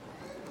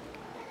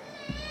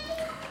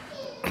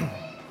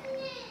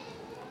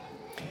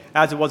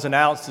As it was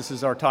announced, this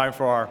is our time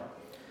for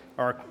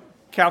our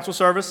council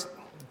service.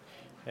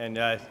 And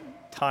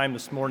time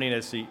this morning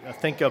as we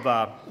think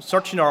of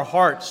searching our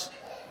hearts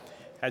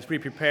as we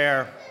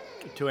prepare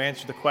to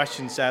answer the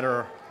questions that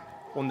are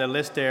on the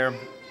list there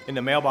in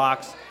the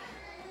mailbox.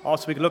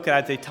 Also, we can look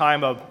at it as a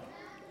time of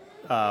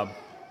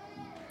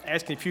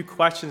asking a few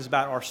questions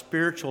about our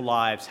spiritual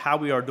lives, how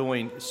we are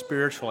doing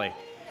spiritually.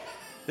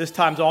 This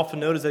time is often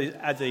known as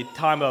a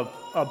time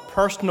of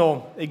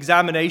personal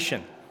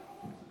examination.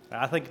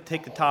 I think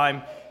take the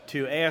time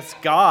to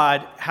ask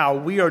God how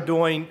we are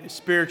doing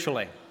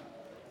spiritually.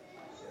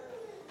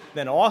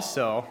 Then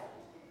also,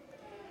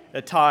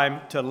 a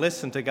time to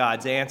listen to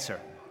God's answer.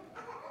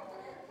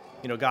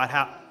 God,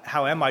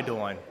 how am I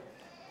doing?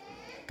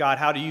 God,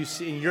 how do you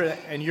see,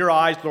 in your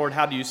eyes, Lord,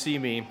 how do you see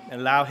me?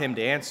 And allow him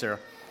to answer.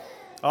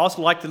 I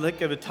also like to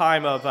look at a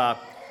time of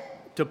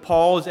to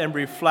pause and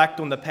reflect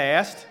on the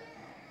past.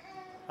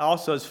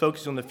 Also, as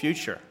focus on the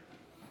future.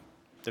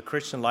 The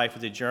Christian life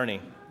is a journey.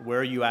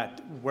 Where are you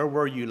at? Where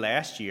were you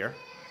last year?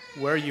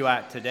 Where are you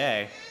at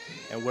today?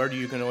 And where are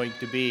you going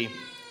to be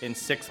in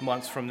 6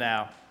 months from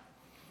now?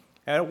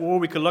 Or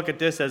we could look at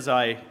this as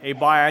a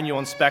biannual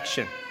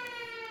inspection,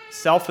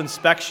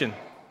 self-inspection,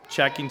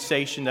 checking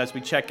station as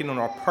we check in on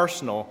our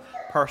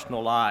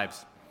personal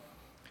lives.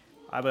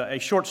 I have a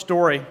short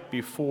story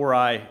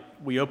before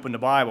we open the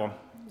Bible.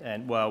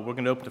 And, we're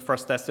going to open to 1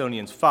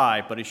 Thessalonians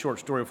 5, but a short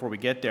story before we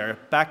get there.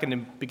 Back in the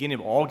beginning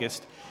of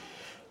August,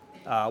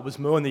 I was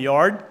mowing the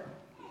yard,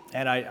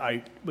 and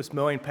I was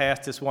mowing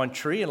past this one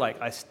tree, and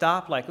I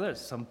stopped, there's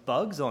some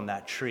bugs on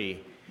that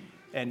tree.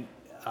 And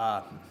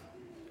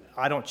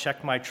I don't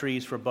check my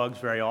trees for bugs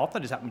very often.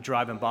 I just happened to be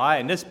driving by,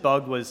 and this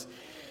bug was,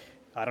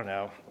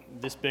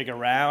 this big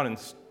around and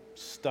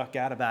stuck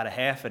out about a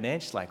half an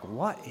inch.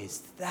 What is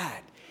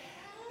that?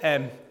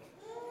 And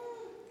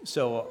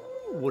so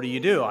what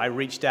do? I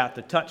reached out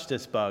to touch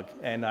this bug,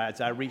 and as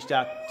I reached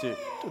out to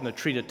the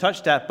tree to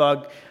touch that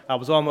bug, I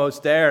was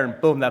almost there, and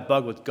boom, that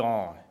bug was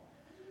gone.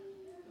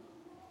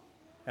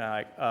 And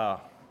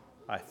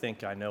I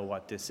think I know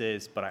what this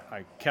is, but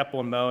I kept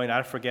on mowing.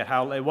 I forget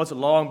how, it wasn't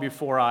long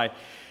before I,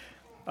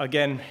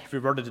 again,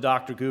 reverted to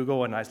Dr.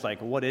 Google, and I was like,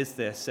 what is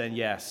this? And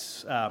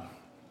yes,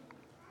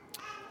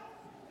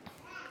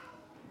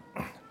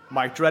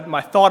 my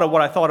thought of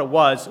what I thought it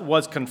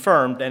was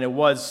confirmed, and it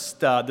was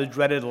the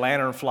dreaded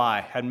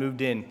lanternfly had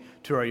moved in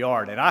to our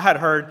yard. And I had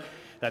heard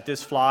that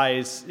this fly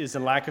is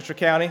in Lancaster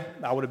County.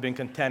 I would have been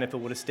content if it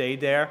would have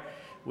stayed there.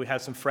 We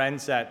had some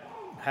friends that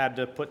had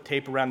to put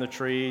tape around the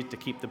tree to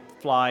keep the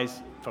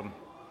flies from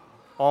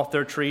off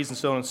their trees and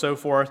so on and so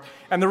forth.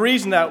 And the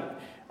reason that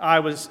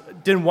I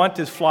didn't want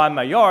this fly in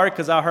my yard,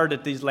 because I heard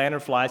that these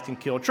lanternflies can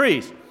kill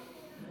trees.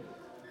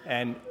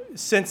 And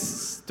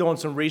since doing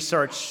some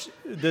research,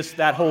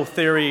 that whole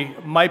theory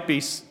might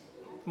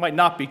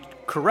not be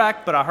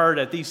correct, but I heard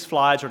that these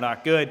flies are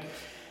not good.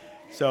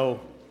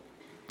 So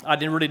I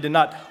did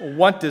not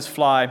want this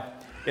fly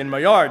in my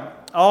yard.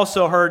 I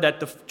also heard that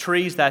the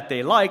trees that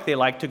they like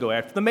to go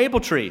after the maple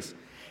trees.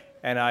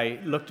 And I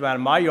looked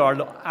around our yard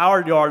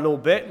a little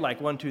bit,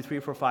 1, 2, 3,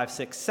 4, 5,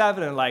 6,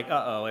 7,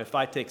 and if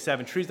I take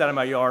 7 trees out of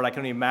my yard, I can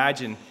only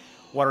imagine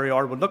what our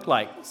yard would look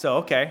like.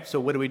 So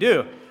what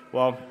do?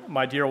 Well,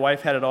 my dear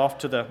wife headed off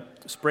to the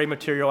spray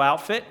material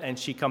outfit, and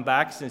she come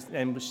back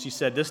and she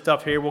said, this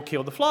stuff here will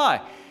kill the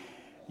fly.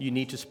 You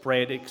need to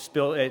spray it.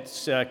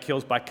 It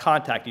kills by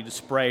contact. You need to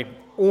spray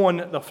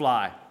on the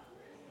fly.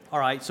 All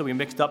right, so we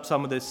mixed up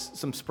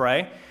some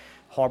spray,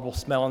 horrible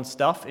smelling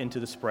stuff into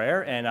the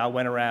sprayer, and I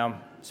went around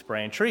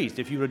spraying trees.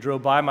 If you would have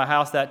drove by my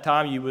house that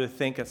time, you would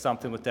think that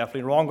something was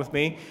definitely wrong with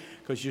me,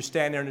 because you're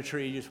standing there in the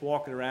tree, you're just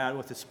walking around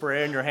with the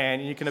sprayer in your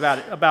hand, and you can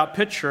about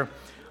picture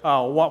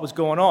what was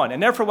going on.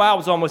 And there for a while, it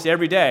was almost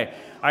every day.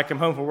 I come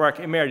home from work,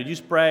 hey, Mary, did you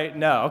spray?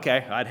 No,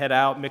 okay. I'd head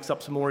out, mix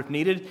up some more if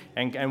needed,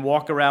 and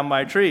walk around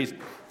my trees.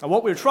 And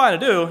what we were trying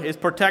to do is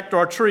protect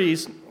our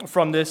trees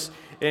from this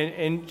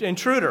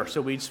intruder.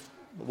 So we'd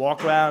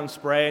walk around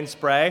and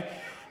spray.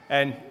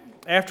 And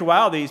after a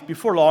while,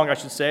 before long, I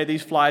should say,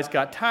 these flies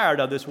got tired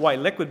of this white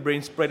liquid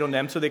being sprayed on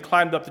them, so they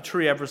climbed up the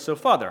tree ever so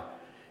further.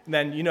 And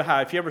then you know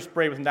how if you ever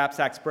spray with a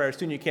knapsack sprayer,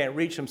 soon you can't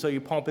reach them, so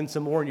you pump in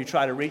some more and you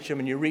try to reach them,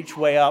 and you reach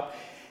way up.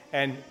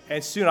 And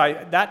soon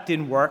that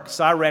didn't work,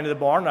 so I ran to the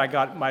barn and I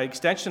got my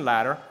extension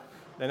ladder.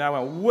 Then I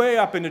went way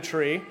up in the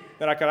tree,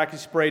 then I could actually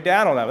spray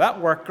down on them. That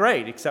worked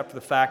great, except for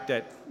the fact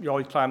that you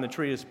always climb the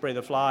tree to spray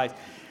the flies.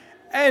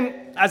 And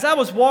as I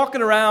was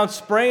walking around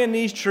spraying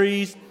these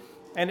trees,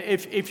 and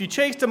if you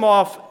chased them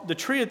off, the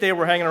tree that they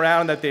were hanging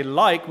around that they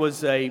liked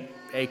was a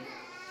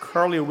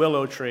curly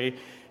willow tree.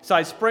 So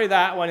I'd spray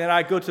that one, and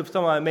I'd go to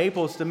some of my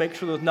maples to make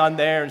sure there's none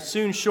there. And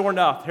soon, sure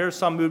enough, here's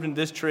some moved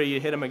into this tree. You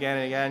hit them again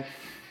and again.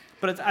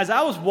 But as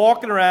I was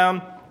walking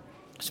around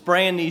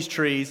spraying these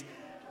trees,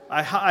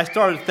 I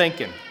started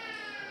thinking.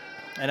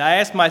 And I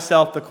asked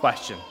myself the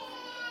question,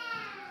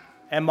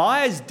 am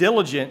I as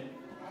diligent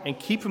in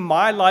keeping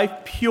my life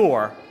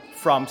pure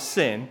from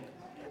sin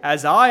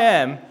as I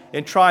am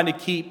in trying to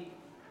keep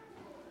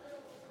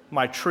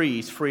my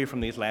trees free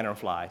from these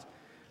lanternflies.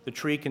 The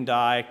tree can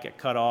die, get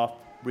cut off,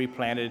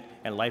 replanted,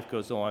 and life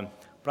goes on.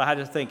 But I had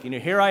to think,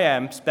 here I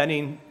am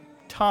spending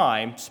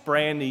time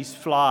spraying these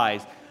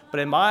flies, but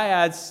am I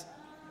as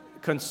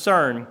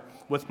concerned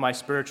with my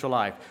spiritual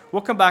life?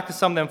 We'll come back to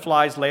some of them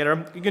flies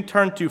later. You can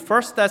turn to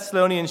 1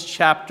 Thessalonians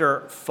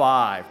chapter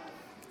 5.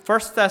 1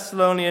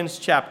 Thessalonians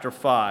chapter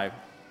 5.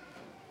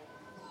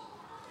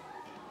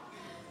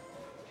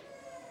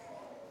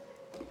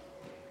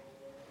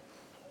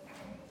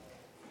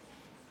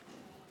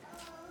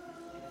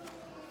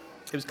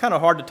 It was kind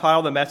of hard to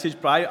title the message,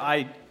 but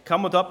I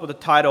come up with a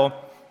title,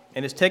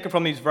 and it's taken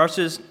from these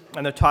verses.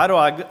 And the title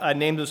I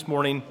named this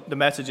morning, the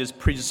message is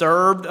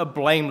Preserved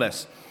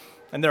Blameless.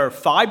 And there are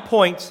 5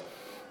 points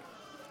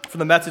from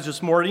the message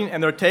this morning,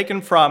 and they're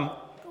taken from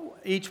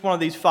each one of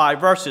these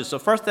 5 verses. So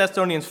 1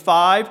 Thessalonians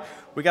 5,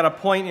 we got a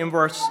point in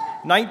verse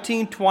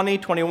 19, 20,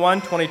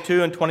 21,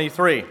 22, and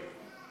 23.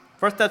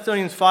 1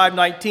 Thessalonians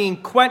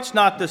 5:19, quench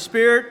not the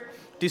spirit,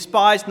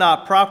 despise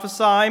not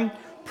prophesying,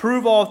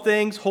 prove all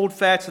things, hold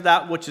fast to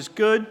that which is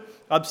good,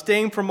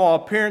 abstain from all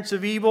appearance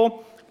of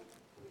evil.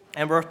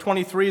 And verse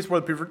 23 is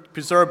where the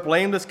preserved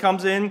blameless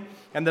comes in.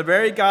 And the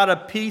very God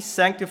of peace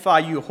sanctify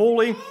you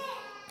wholly.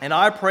 And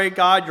I pray,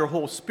 God, your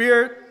whole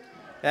spirit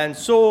and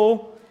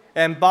soul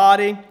and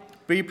body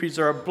be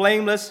preserved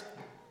blameless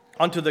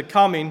unto the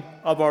coming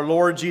of our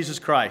Lord Jesus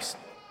Christ.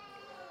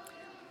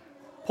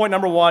 Point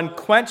number 1,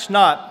 quench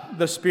not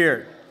the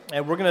spirit.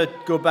 And we're going to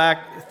go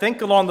back,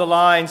 think along the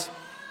lines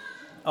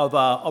of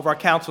our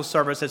council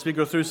service as we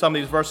go through some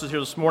of these verses here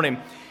this morning.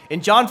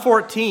 In John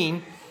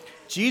 14,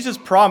 Jesus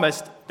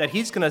promised that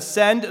he's going to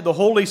send the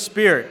Holy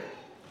Spirit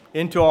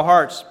into our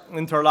hearts,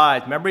 into our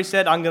lives. Remember, he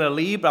said, I'm going to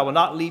leave, but I will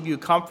not leave you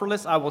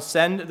comfortless. I will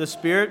send the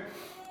Spirit.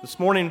 This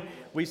morning,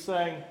 we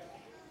sang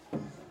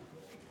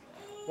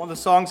one of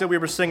the songs that we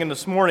were singing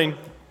this morning,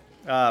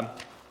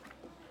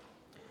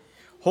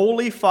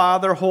 Holy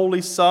Father,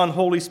 Holy Son,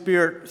 Holy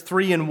Spirit,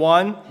 3 in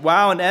 1.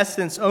 Wow, in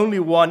essence, only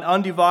one,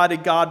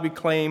 undivided God we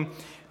claim.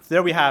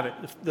 There we have it,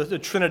 the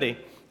Trinity.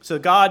 So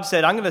God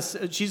said,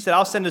 Jesus said,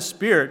 I'll send the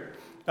Spirit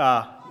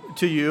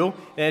to you,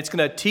 and it's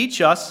going to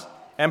teach us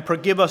and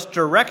give us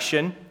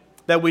direction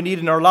that we need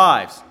in our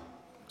lives.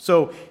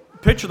 So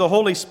picture the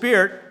Holy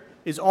Spirit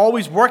is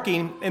always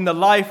working in the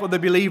life of the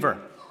believer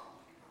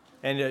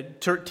and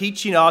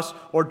teaching us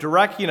or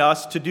directing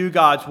us to do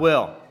God's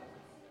will.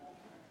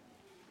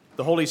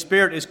 The Holy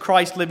Spirit is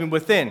Christ living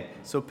within.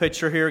 So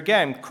picture here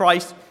again,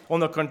 Christ on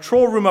the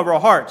control room of our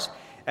hearts.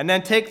 And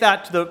then take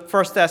that to the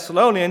 1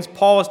 Thessalonians.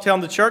 Paul is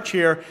telling the church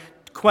here,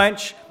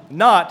 quench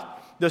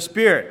not the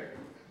Spirit.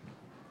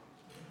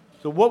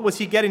 So what was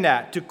he getting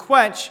at? To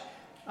quench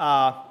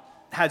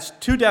has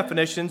 2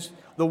 definitions.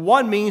 The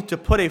one means to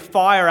put a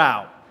fire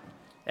out.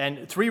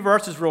 And 3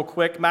 verses real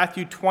quick.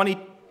 Matthew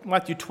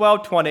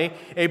 12:20.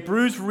 A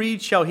bruised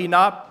reed shall he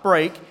not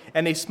break,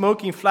 and a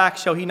smoking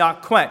flax shall he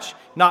not quench,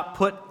 not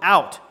put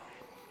out.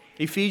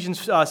 Ephesians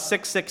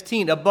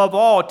 6:16. Above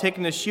all,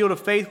 taking the shield of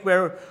faith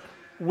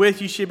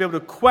wherewith you should be able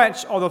to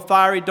quench all the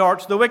fiery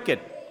darts of the wicked.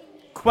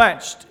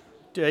 Quenched,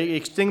 to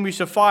extinguish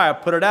the fire,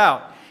 put it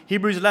out.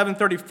 Hebrews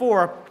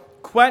 11:34.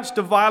 Quench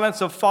the violence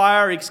of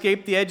fire,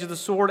 escape the edge of the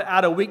sword,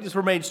 out of weakness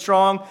were made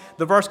strong.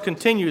 The verse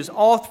continues.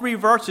 All 3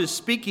 verses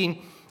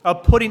speaking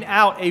of putting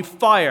out a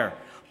fire.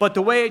 But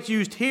the way it's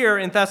used here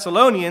in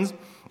Thessalonians,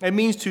 it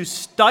means to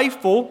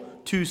stifle,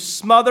 to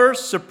smother,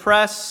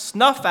 suppress,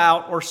 snuff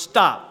out, or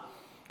stop.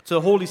 So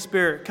the Holy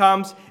Spirit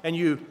comes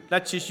and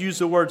let's just use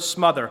the word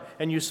smother,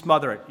 and you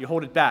smother it. You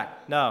hold it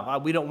back. No,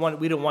 we don't want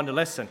to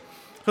listen.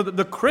 So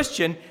the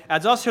Christian,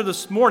 as us here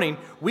this morning,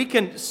 we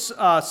can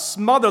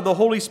smother the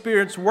Holy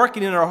Spirit's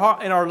working in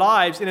our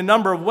lives in a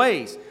number of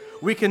ways.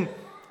 We can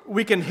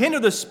hinder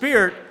the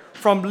Spirit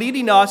from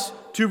leading us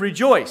to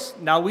rejoice.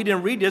 Now, we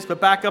didn't read this, but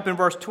back up in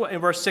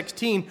verse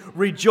 16,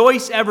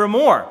 rejoice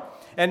evermore.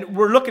 And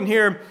we're looking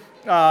here,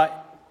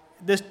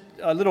 this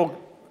little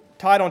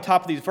tied on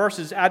top of these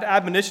verses,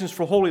 admonitions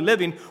for holy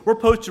living. We're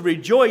supposed to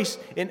rejoice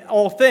in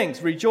all things,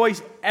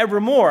 rejoice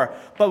evermore.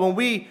 But when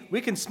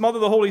we can smother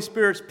the Holy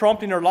Spirit's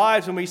prompting our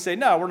lives when we say,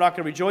 no, we're not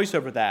going to rejoice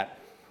over that.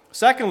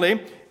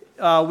 Secondly,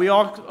 we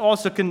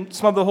also can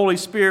smother the Holy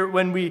Spirit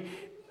when we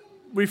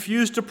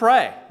refuse to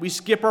pray. We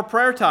skip our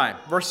prayer time.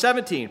 Verse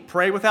 17,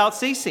 pray without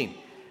ceasing.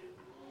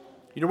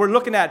 We're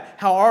looking at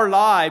how our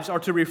lives are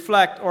to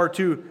reflect or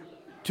to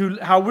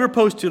how we're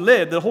supposed to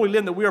live, the holy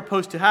living that we are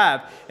supposed to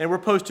have. And we're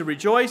supposed to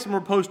rejoice and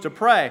we're supposed to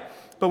pray.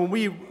 But when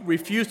we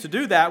refuse to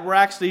do that, we're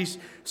actually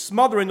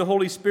smothering the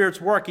Holy Spirit's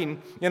working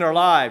in our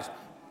lives.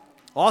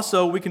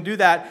 Also, we can do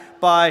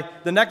that by,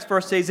 the next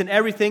verse says, in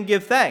everything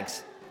give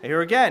thanks. And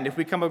here again, if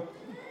we come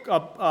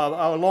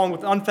along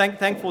with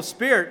unthankful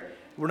spirit,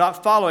 we're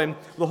not following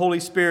the Holy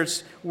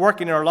Spirit's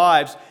work in our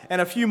lives. And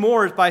a few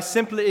more is by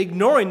simply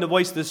ignoring the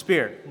voice of the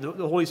Spirit.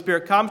 The Holy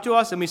Spirit comes to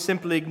us and we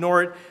simply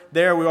ignore it.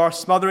 There we are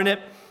smothering it,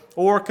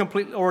 or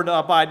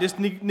by just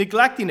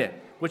neglecting it,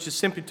 which is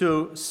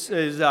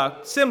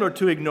similar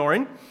to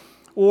ignoring,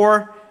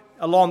 or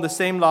along the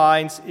same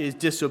lines is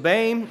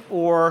disobeying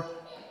or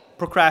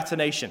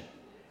procrastination.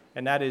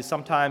 And that is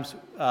sometimes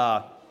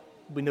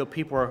we know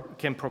people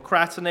can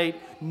procrastinate,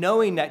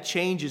 knowing that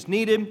change is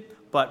needed,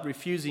 but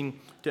refusing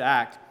to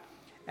act.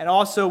 And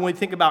also, when we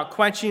think about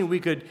quenching, we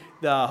could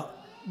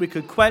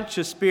quench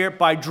the Spirit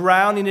by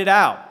drowning it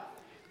out.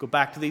 Go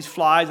back to these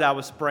flies I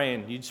was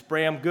spraying. You'd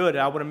spray them good.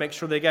 I want to make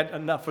sure they get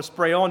enough for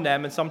spray on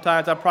them, and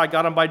sometimes I probably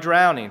got them by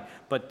drowning.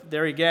 But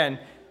there again,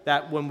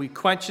 that when we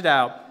quench it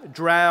out,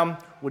 drown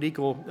would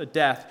equal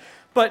death.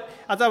 But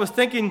as I was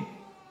thinking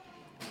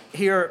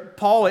here,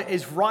 Paul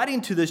is writing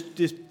to this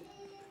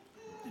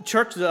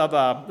church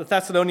of the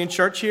Thessalonian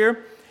church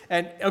here,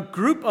 and a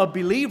group of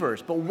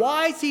believers. But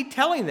why is he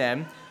telling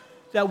them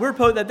that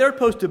they're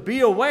supposed to be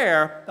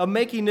aware of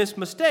making this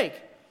mistake?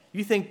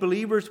 You think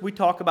believers, we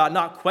talk about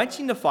not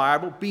quenching the fire,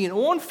 but being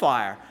on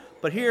fire.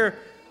 But here,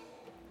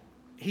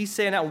 he's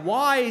saying that.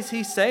 Why is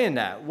he saying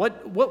that?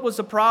 What was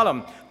the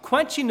problem?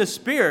 Quenching the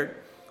Spirit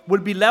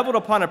would be lowered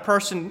upon a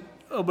person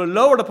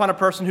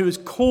who is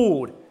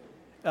cold,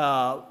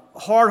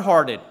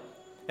 hard-hearted,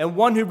 and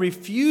one who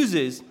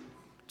refuses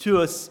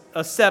to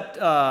accept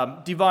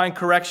divine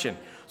correction.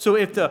 So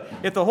if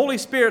the Holy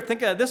Spirit,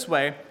 think of it this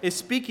way, is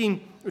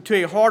speaking to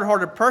a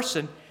hard-hearted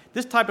person,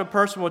 this type of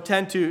person will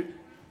tend to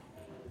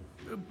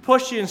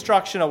push the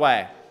instruction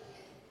away,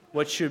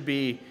 which should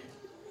be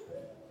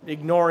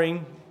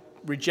ignoring,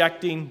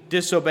 rejecting,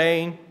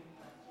 disobeying,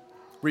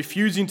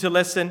 refusing to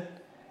listen.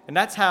 And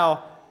that's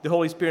how the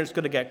Holy Spirit is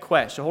going to get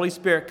quenched. The Holy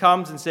Spirit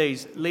comes and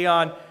says,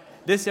 Leon,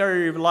 this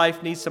area of your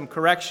life needs some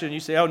correction. You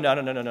say, oh, no.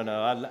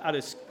 I'll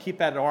just keep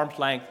that at arm's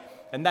length.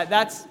 And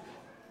that's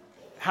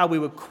how we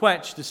would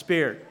quench the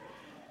Spirit.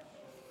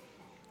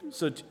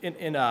 So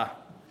in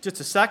just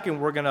a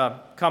second, we're going to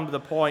come to the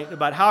point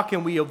about how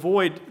can we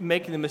avoid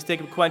making the mistake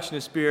of quenching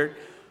the Spirit.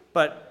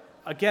 But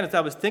again, as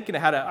I was thinking,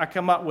 I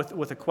come up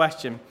with a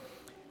question,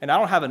 and I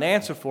don't have an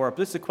answer for it, but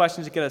this is a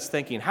question to get us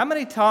thinking. How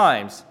many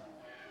times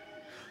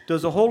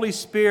does the Holy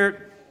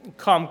Spirit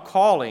come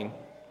calling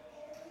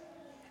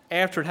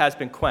after it has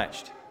been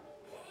quenched?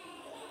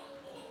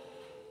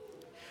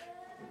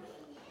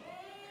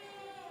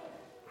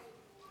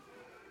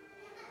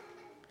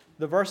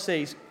 The verse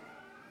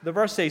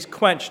says,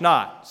 quench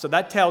not. So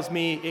that tells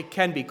me it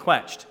can be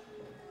quenched.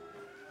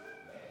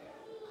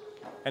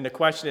 And the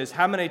question is,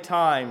 how many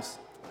times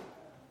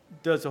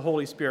does the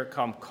Holy Spirit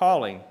come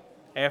calling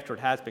after it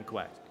has been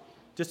quenched?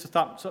 Just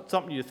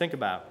something you to think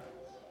about.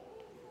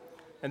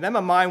 And then my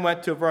mind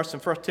went to a verse in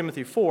 1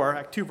 Timothy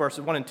 4, 2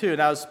 verses 1 and 2.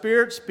 Now the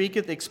Spirit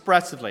speaketh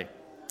expressly,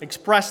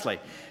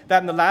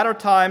 that in the latter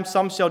time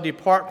some shall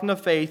depart from the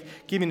faith,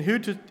 giving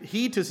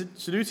heed to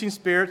seducing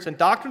spirits and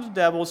doctrines of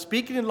devils,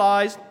 speaking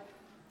lies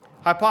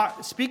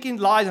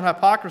and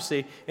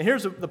hypocrisy. And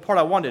here's the part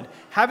I wanted: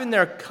 having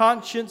their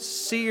conscience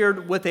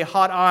seared with a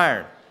hot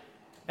iron.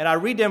 And I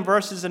read them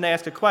verses and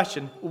ask a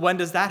question: when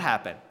does that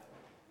happen?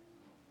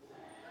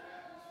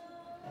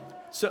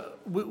 So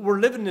we're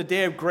living in a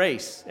day of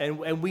grace,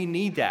 and we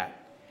need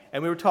that.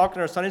 And we were talking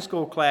in our Sunday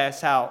school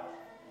class how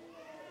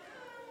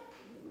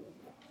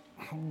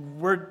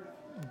we're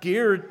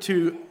geared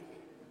to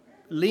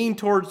lean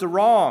towards the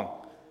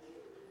wrong.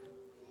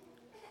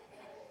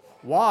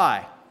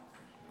 Why?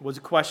 Was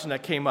a question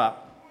that came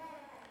up.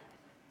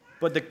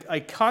 But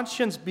a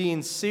conscience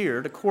being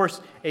seared, of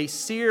course, a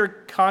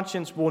seared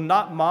conscience will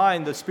not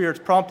mind the Spirit's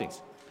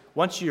promptings.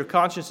 Once your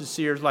conscience is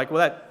seared, it's like,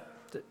 well,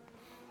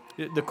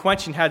 the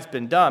quenching has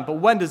been done. But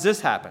when does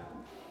this happen?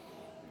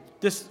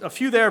 Just a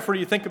few there for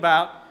you to think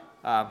about.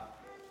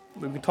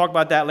 We can talk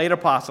about that later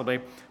possibly.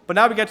 But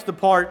now we get to the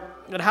part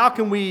that how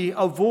can we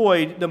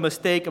avoid the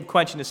mistake of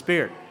quenching the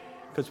Spirit?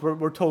 Because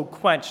we're told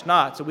quench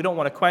not, so we don't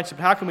want to quench it.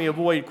 But how can we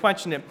avoid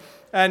quenching it?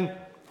 And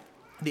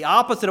the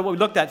opposite of what we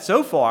looked at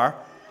so far,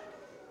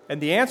 and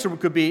the answer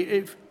could be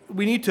if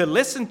we need to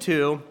listen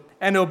to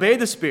and obey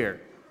the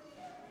Spirit.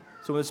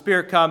 So when the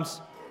Spirit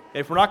comes,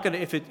 if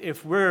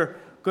we're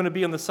going to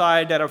be on the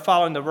side that are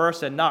following the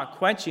verse and not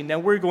quenching,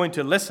 then we're going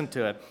to listen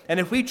to it.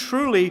 And if we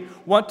truly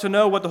want to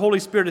know what the Holy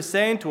Spirit is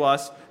saying to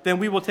us, then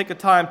we will take a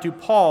time to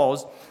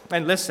pause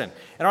and listen.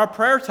 And our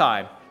prayer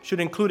time should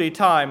include a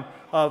time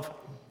of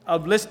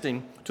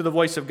listening to the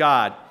voice of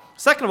God.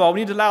 Second of all,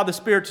 we need to allow the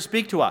Spirit to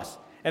speak to us.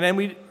 And then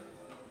we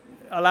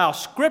allow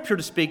Scripture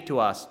to speak to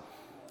us.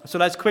 So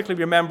let's quickly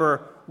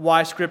remember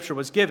why Scripture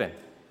was given.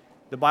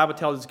 The Bible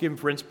tells us it's given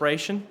for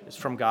inspiration. It's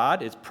from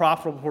God. It's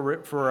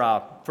profitable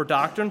for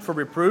doctrine, for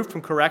reproof,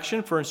 from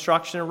correction, for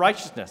instruction in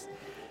righteousness.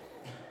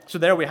 So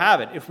there we have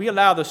it. If we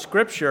allow the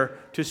Scripture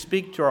to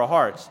speak to our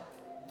hearts,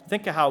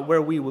 think of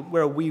where we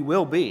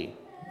will be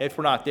if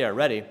we're not there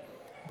ready.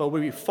 But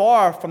we'll be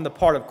far from the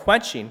part of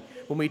quenching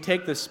when we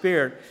take the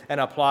Spirit and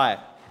apply it.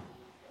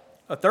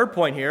 A third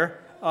point here,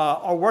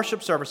 our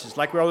worship services,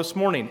 like we are this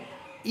morning.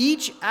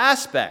 Each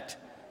aspect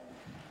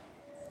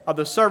of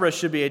the service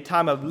should be a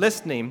time of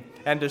listening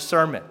and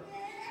discernment.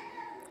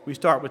 We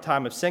start with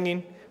time of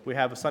singing. We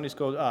have a Sunday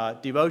school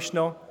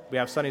devotional. We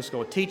have Sunday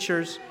school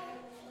teachers.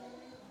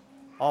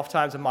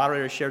 Oftentimes the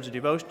moderator shares a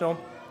devotional.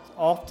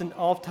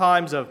 Oft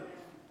times of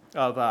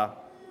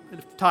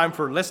time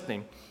for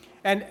listening.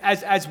 And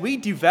as we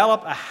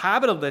develop a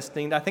habit of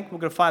listening, I think we're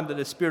going to find that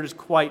the Spirit is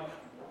quite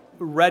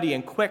ready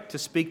and quick to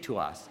speak to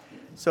us.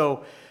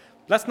 So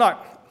let's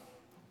not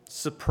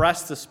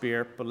suppress the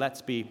Spirit, but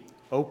let's be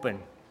open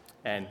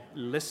and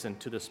listen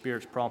to the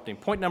Spirit's prompting.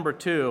 Point number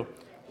 2,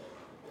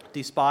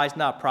 despise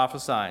not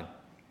prophesying.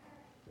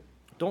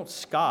 Don't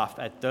scoff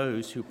at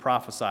those who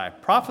prophesy.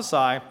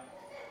 Prophesy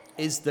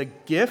is the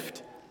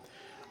gift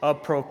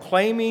of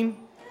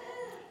proclaiming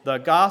the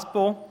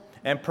gospel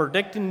and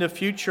predicting the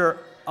future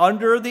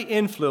under the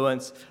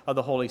influence of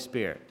the Holy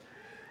Spirit.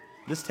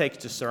 This takes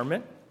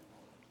discernment.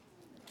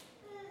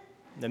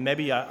 And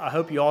maybe I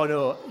hope you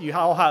all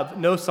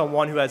know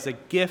someone who has a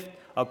gift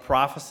of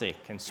prophecy,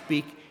 can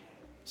speak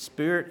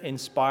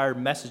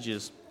Spirit-inspired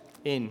messages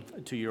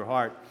into your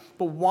heart.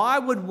 But why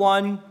would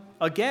one,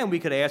 again, we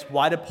could ask,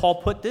 why did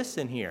Paul put this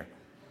in here?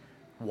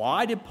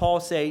 Why did Paul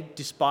say,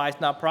 despise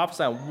not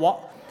prophesying?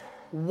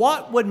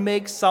 What would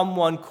make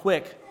someone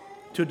quick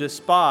to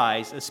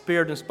despise a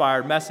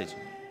Spirit-inspired message?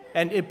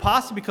 And it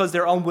possibly because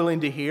they're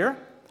unwilling to hear,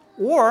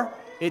 or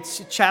it's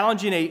a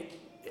challenging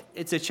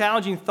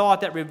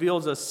thought that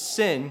reveals a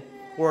sin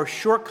or a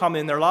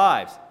shortcoming in their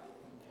lives.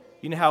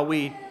 You know how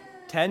we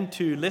tend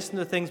to listen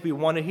to things we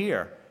want to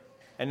hear,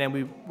 and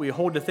then we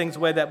hold the things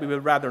away that we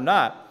would rather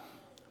not.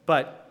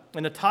 But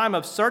in a time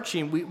of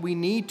searching, we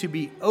need to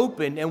be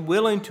open and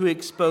willing to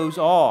expose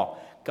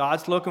all.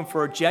 God's looking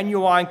for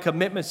genuine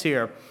commitments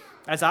here.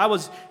 As I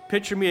was,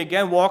 picture me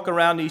again walking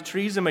around these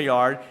trees in my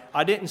yard,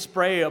 I didn't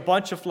spray a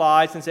bunch of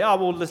flies and say, oh,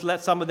 well, let's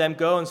let some of them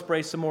go and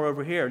spray some more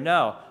over here.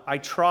 No, I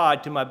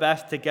tried to my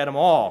best to get them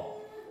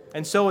all.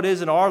 And so it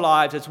is in our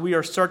lives as we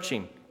are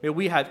searching. May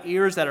we have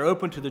ears that are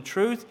open to the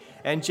truth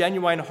and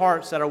genuine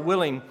hearts that are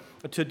willing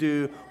to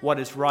do what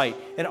is right.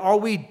 And are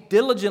we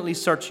diligently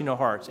searching our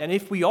hearts? And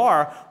if we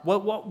are,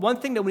 one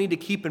thing that we need to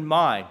keep in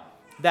mind,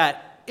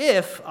 that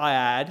if, I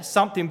add,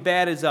 something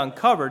bad is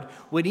uncovered,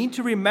 we need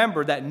to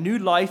remember that new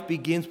life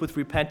begins with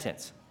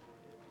repentance.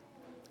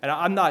 And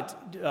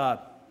I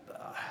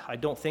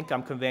don't think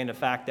I'm conveying the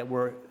fact that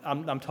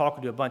I'm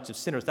talking to a bunch of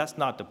sinners. That's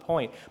not the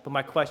point. But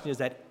my question is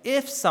that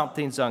if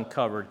something's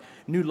uncovered,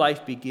 new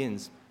life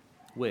begins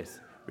with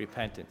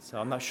repentance. So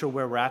I'm not sure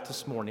where we're at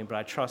this morning, but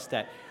I trust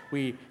that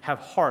we have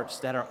hearts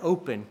that are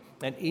open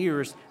and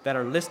ears that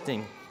are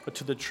listening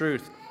to the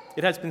truth.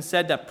 It has been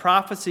said that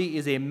prophecy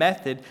is a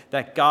method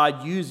that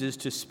God uses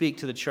to speak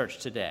to the church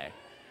today.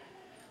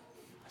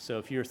 So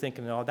if you're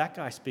thinking, oh, that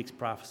guy speaks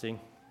prophecy,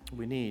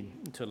 we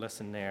need to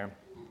listen there.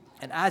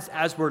 And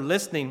as we're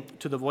listening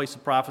to the voice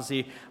of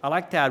prophecy, I'd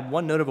like to add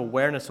one note of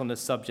awareness on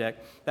this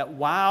subject, that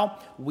while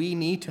we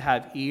need to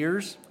have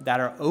ears that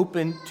are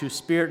open to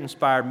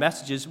Spirit-inspired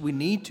messages, we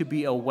need to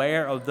be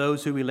aware of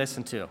those who we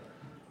listen to.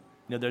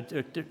 You know,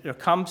 there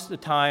comes a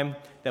time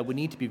that we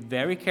need to be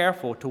very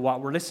careful to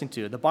what we're listening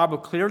to. The Bible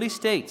clearly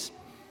states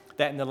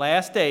that in the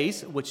last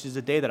days, which is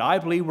the day that I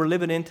believe we're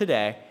living in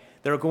today,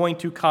 there are going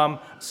to come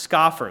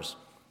scoffers.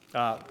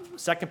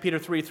 2 Peter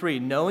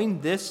 3:3, knowing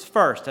this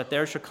first, that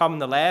there shall come in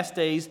the last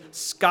days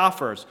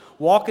scoffers,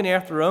 walking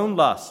after their own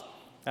lusts.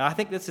 And I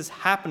think this is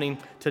happening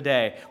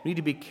today. We need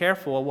to be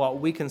careful of what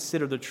we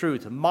consider the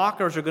truth.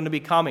 Mockers are going to be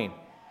coming,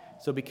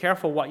 so be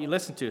careful what you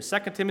listen to.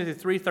 2 Timothy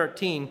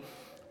 3:13,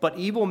 but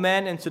evil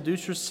men and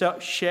seducers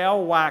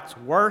shall wax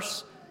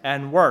worse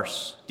and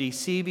worse,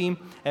 deceiving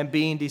and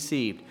being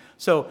deceived.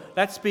 So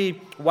let's be,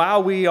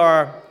 while we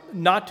are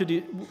not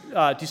to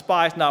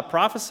despise not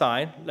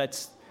prophesying,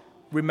 let's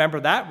remember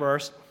that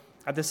verse.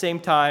 At the same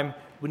time,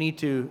 we need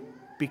to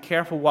be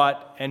careful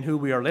what and who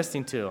we are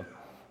listening to.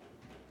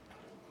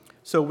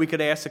 So we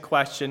could ask the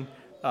question,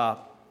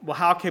 well,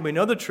 how can we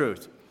know the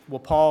truth? Well,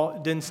 Paul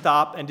didn't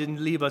stop and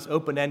didn't leave us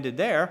open-ended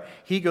there.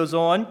 He goes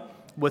on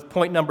with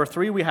point number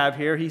 3 we have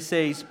here. He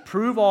says,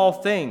 prove all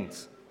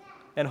things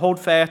and hold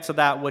fast to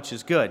that which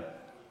is good.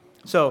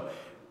 So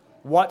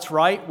what's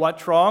right,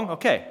 what's wrong?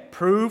 Okay,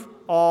 prove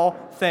all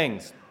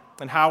things.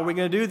 And how are we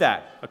going to do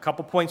that? A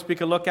couple points we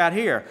could look at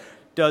here.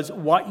 Does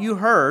what you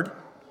heard,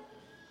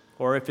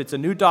 or if it's a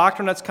new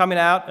doctrine that's coming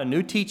out, a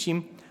new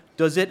teaching,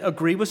 does it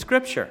agree with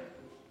Scripture?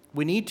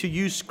 We need to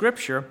use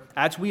Scripture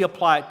as we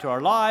apply it to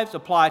our lives,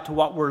 apply it to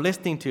what we're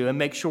listening to, and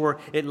make sure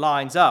it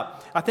lines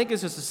up. I think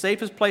this is the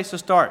safest place to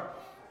start.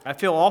 I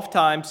feel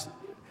oftentimes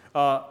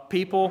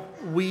people,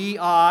 we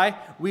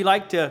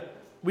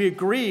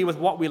agree with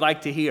what we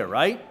like to hear,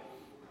 right?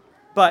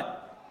 But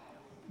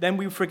then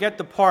we forget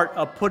the part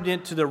of putting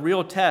it to the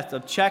real test,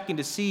 of checking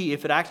to see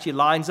if it actually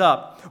lines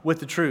up with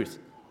the truth.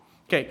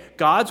 Okay,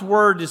 God's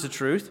Word is the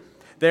truth.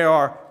 There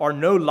are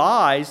no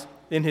lies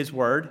in His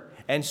Word,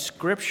 and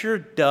Scripture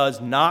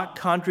does not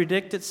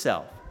contradict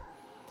itself.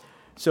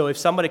 So if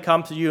somebody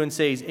comes to you and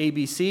says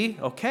ABC,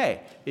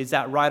 okay, is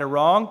that right or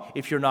wrong?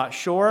 If you're not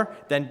sure,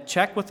 then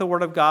check with the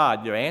Word of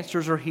God. Your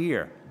answers are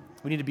here.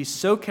 We need to be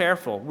so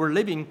careful. We're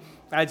living,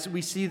 as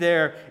we see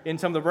there in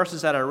some of the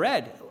verses that I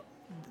read,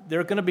 there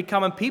are going to be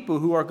coming people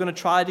who are going to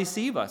try to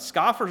deceive us.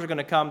 Scoffers are going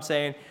to come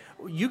saying,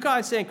 you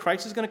guys saying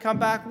Christ is going to come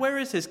back? Where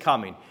is His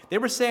coming? They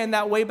were saying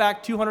that way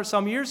back 200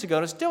 some years ago,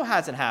 and it still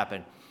hasn't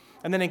happened.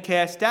 And then it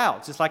casts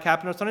doubts, just like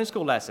happened in our Sunday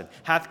school lesson.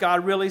 Hath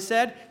God really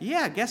said?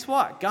 Yeah, guess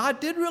what? God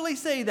did really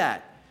say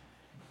that.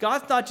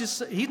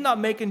 He's not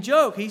making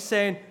joke. He's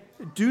saying,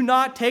 do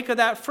not take of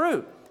that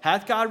fruit.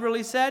 Hath God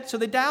really said? So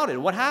they doubted.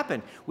 What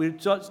happened? We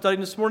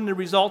studied this morning the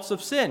results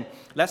of sin.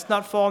 Let's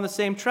not fall in the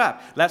same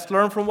trap. Let's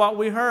learn from what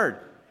we heard.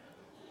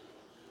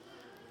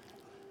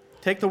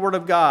 Take the word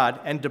of God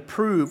and to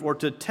prove or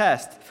to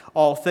test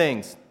all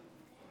things.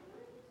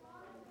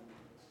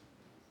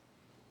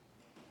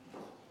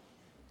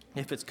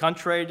 If it's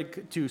contrary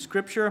to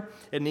Scripture,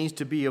 it needs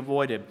to be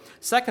avoided.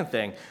 Second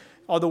thing,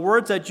 are the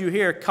words that you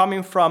hear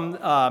coming from,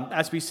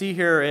 as we see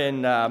here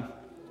in,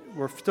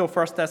 we're still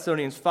 1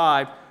 Thessalonians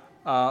 5,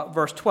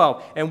 verse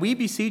 12. And we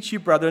beseech you,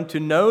 brethren, to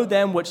know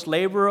them which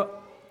labor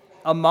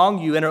among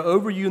you and are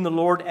over you in the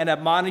Lord and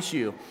admonish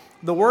you.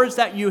 The words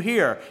that you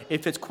hear,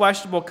 if it's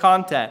questionable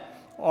content,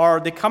 are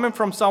they coming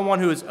from someone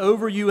who is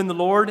over you in the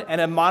Lord and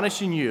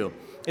admonishing you?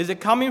 Is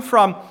it coming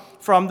from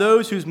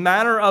those whose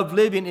manner of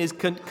living is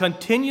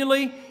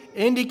continually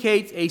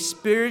indicates a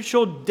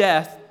spiritual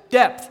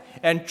depth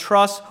and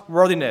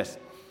trustworthiness?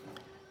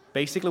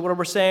 Basically what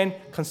we're saying,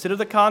 consider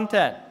the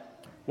content.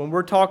 When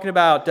we're talking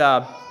about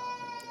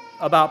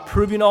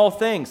proving all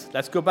things,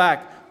 let's go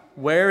back.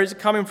 Where is it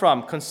coming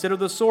from? Consider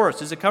the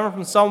source. Is it coming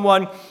from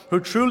someone who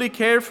truly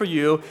cared for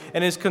you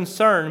and is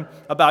concerned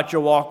about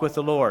your walk with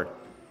the Lord?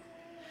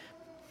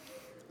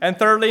 And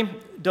thirdly,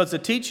 does the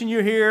teaching you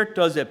hear,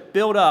 does it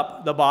build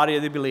up the body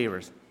of the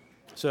believers?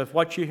 So if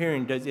what you're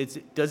hearing, does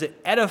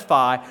it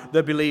edify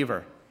the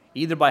believer,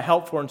 either by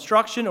helpful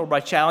instruction or by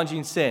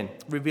challenging sin,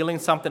 revealing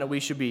something that we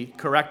should be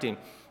correcting?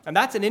 And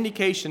that's an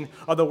indication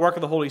of the work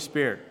of the Holy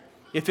Spirit.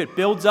 If it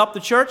builds up the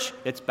church,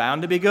 it's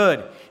bound to be good.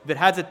 If it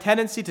has a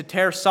tendency to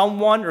tear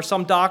someone or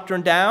some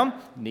doctrine down,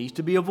 it needs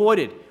to be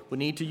avoided. We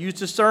need to use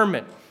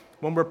discernment.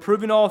 When we're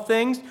proving all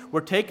things,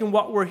 we're taking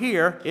what we're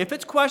here, if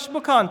it's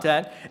questionable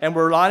content, and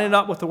we're lining it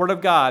up with the Word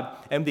of God,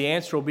 and the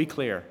answer will be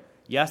clear.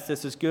 Yes,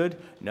 this is good.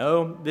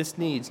 No, this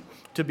needs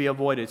to be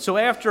avoided. So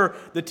after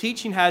the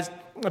teaching has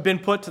been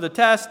put to the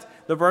test,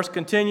 the verse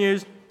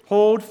continues,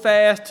 hold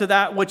fast to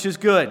that which is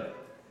good.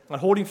 And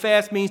holding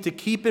fast means to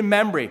keep in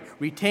memory,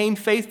 retain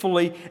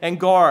faithfully, and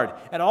guard.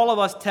 And all of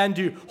us tend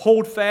to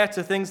hold fast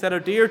to things that are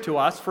dear to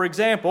us. For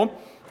example,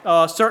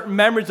 certain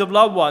memories of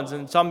loved ones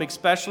and some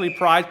especially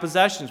prized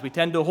possessions. We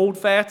tend to hold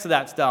fast to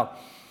that stuff.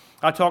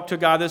 I talked to a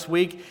guy this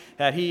week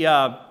that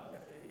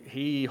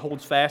he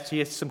holds fast. He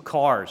has some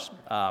cars.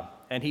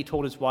 And he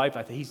told his wife,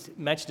 I think he's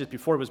mentioned this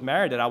before he was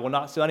married, that I will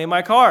not sell any of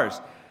my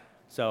cars.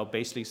 So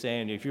basically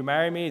saying, if you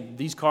marry me,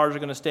 these cars are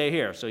going to stay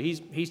here. So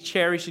he's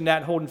cherishing that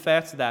and holding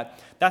fast to that.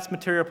 That's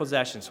material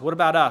possessions. What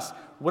about us?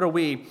 What are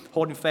we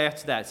holding fast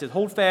to that? It says,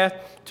 hold fast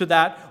to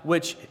that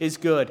which is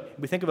good.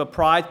 We think of a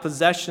prized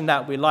possession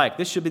that we like.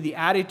 This should be the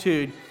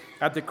attitude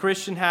that the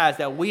Christian has,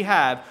 that we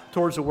have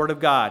towards the Word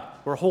of God.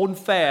 We're holding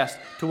fast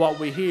to what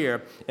we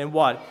hear and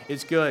what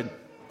is good.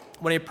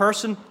 When a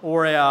person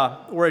or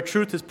a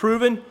truth is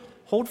proven,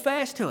 hold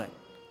fast to it.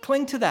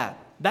 Cling to that.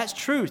 That's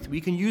truth.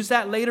 We can use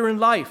that later in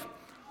life.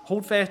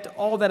 Hold fast to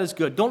all that is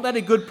good. Don't let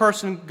a good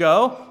person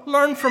go.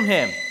 Learn from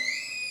him.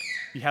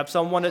 You have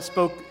someone that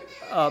spoke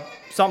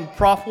something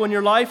profitable in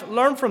your life,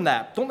 learn from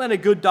that. Don't let a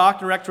good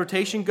doctrine or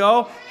exhortation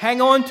go.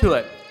 Hang on to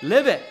it.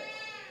 Live it.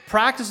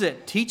 Practice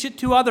it. Teach it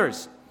to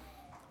others.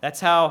 That's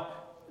how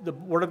the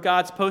Word of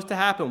God's supposed to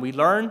happen. We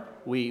learn,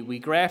 we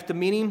graft the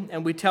meaning,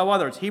 and we tell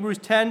others. Hebrews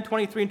 10,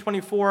 23 and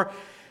 24,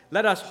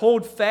 let us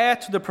hold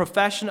fast to the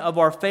profession of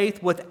our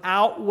faith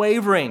without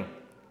wavering.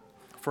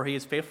 For he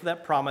is faithful to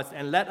that promise,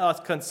 and let us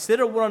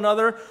consider one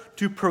another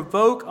to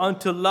provoke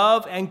unto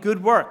love and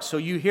good works. So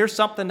you hear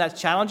something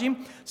that's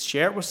challenging,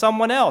 share it with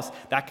someone else.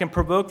 That can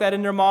provoke that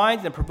in their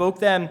minds and provoke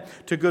them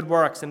to good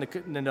works, and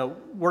the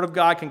Word of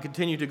God can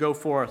continue to go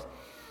forth.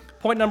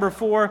 Point number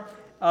 4,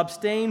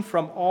 abstain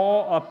from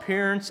all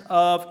appearance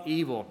of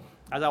evil.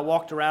 As I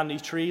walked around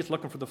these trees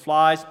looking for the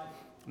flies,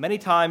 many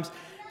times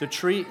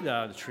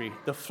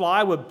the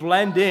fly would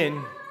blend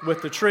in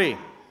with the tree.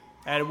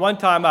 And one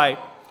time I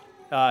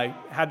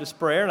had the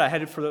sprayer, and I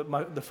headed for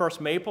the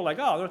first maple, like,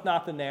 oh, there's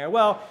nothing there.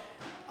 Well,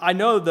 I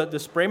know that the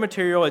spray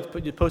material is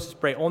supposed to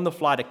spray on the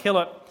fly to kill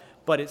it,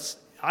 but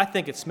I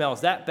think it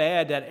smells that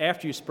bad that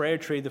after you spray a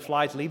tree, the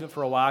flies leave it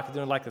for a while because they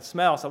don't like the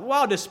smell. So,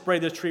 well, I'll just spray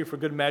this tree for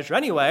good measure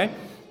anyway,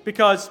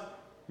 because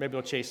maybe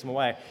it'll chase them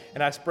away.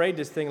 And I sprayed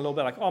this thing a little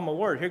bit, like, oh, my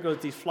word, here goes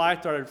these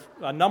flies,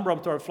 a number of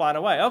them started flying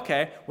away.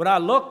 Okay, when I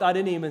looked, I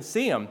didn't even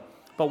see them.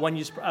 But when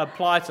you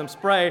apply some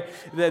spray,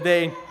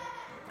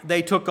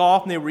 they took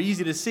off and they were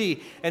easy to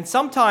see. And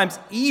sometimes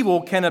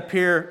evil can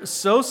appear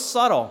so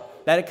subtle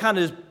that it kind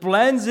of just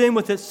blends in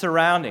with its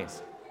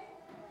surroundings.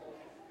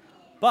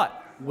 But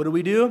what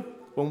do?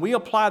 When we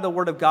apply the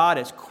Word of God,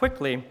 it's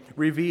quickly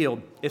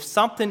revealed. If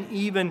something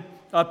even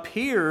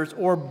appears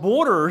or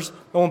borders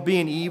on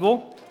being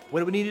evil,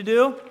 what do we need to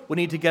do? We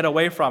need to get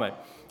away from it.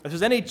 If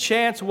there's any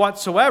chance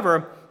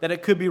whatsoever that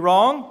it could be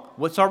wrong,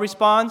 what's our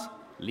response?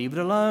 Leave it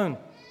alone.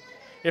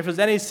 If there's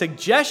any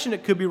suggestion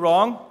it could be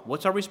wrong,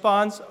 what's our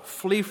response?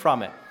 Flee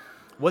from it.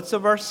 What's the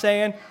verse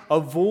saying?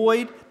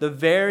 Avoid the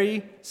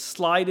very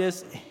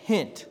slightest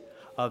hint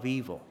of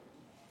evil.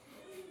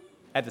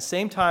 At the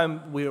same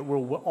time, we're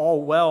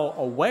all well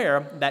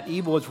aware that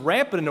evil is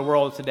rampant in the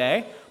world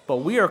today, but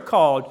we are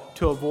called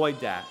to avoid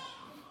that.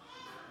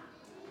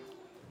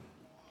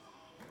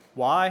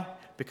 Why?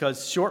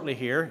 Because shortly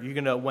here,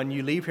 when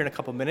you leave here in a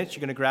couple minutes,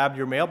 you're going to grab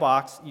your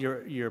mailbox,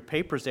 your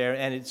papers there,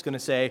 and it's going to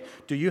say,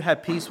 do you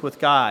have peace with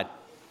God?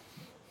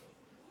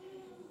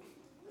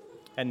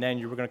 And then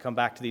you're going to come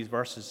back to these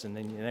verses, and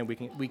then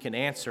we can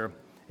answer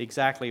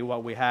exactly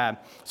what we have.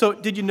 So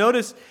did you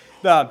notice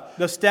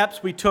the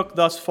steps we took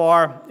thus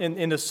far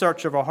in the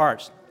search of our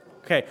hearts?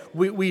 Okay,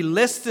 we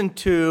listened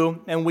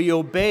to and we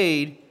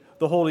obeyed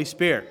the Holy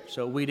Spirit,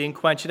 so we didn't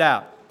quench it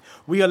out.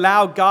 We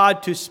allowed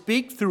God to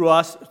speak through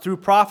us through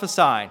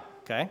prophesying,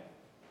 okay?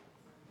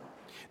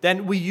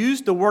 Then we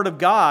used the Word of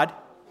God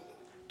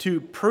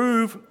to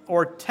prove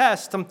or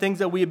test some things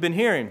that we have been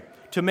hearing,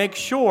 to make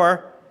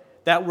sure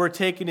that we're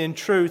taking in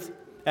truth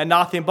and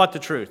nothing but the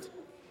truth.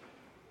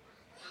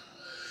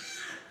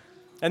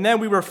 And then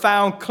we were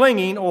found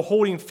clinging or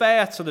holding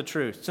fast to the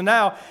truth. So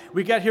now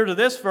we get here to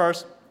this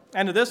verse,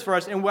 and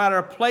we're at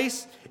a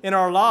place in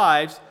our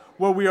lives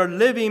where we are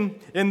living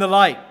in the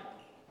light.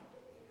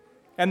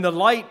 And the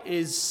light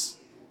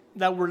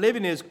that we're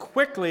living is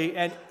quickly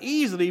and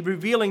easily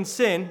revealing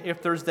sin,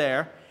 if there's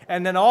there.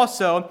 And then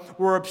also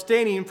we're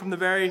abstaining from the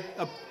very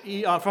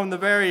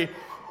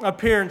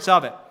appearance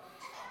of it.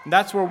 And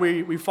that's where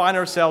we find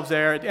ourselves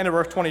there at the end of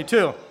verse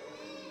 22.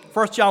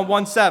 1 John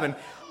 1:7.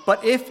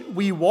 But if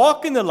we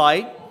walk in the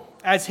light,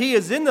 as he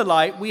is in the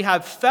light, we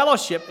have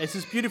fellowship. It's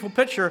this beautiful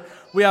picture.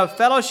 We have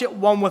fellowship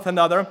one with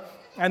another,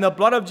 and the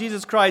blood of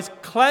Jesus Christ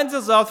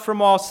cleanses us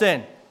from all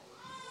sin.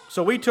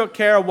 So we took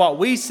care of what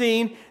we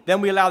seen, then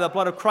we allow the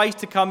blood of Christ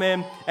to come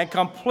in and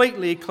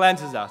completely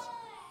cleanses us.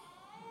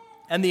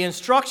 And the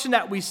instruction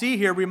that we see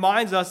here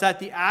reminds us that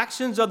the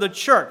actions of the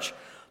church,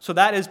 so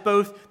that is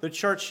both the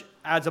church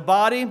as a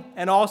body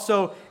and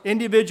also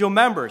individual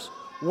members.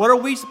 What are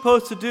we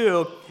supposed to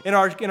do in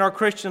our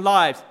Christian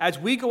lives? As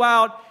we go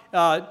out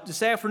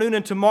this afternoon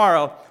and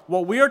tomorrow,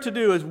 what we are to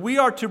do is we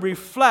are to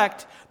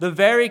reflect the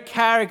very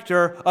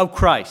character of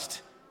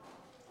Christ.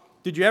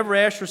 Did you ever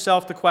ask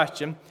yourself the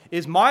question,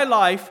 is my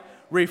life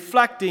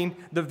reflecting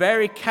the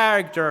very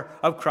character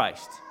of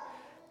Christ?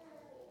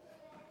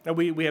 And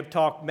we have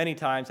talked many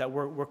times that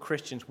we're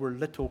Christians, we're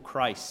little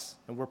Christs,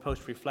 and we're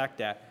supposed to reflect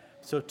that.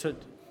 So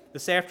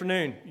this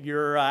afternoon,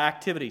 your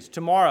activities,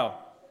 tomorrow,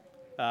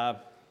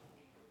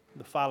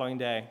 the following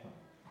day,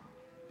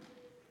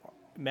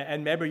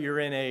 and maybe you're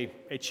in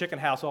a chicken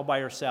house all by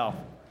yourself.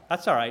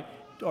 That's all right.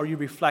 Are you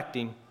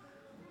reflecting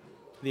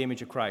the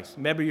image of Christ?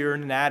 Maybe you're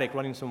in an attic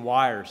running some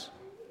wires.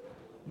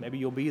 Maybe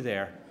you'll be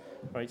there.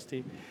 Right,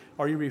 Steve?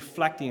 Are you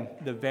reflecting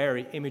the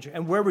very image?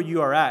 And wherever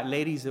you are at,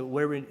 ladies,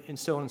 wherever, and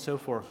so on and so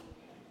forth.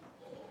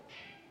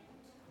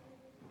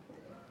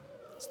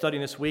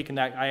 Studying this week, and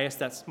I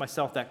asked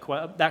myself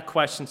that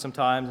question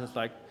sometimes. It's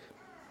like,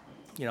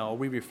 are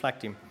we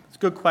reflecting? It's a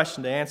good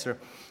question to answer.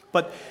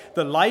 But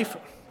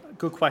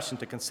good question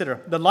to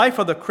consider. The life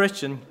of the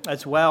Christian,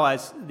 as well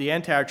as the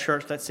entire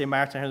church, let's say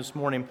Marathon here this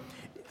morning,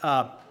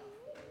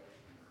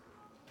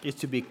 is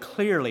to be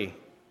clearly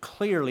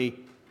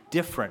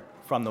different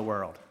from the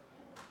world.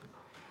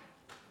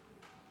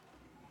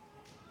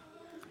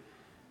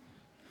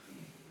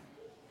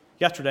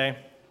 Yesterday,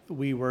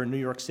 we were in New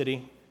York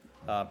City,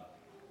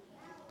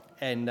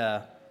 and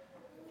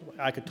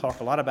I could talk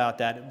a lot about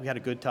that. We had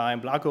a good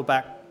time, but I'll go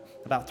back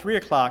about 3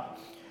 o'clock.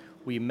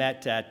 We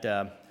met at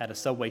a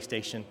subway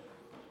station,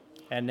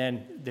 and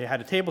then they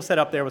had a table set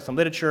up there with some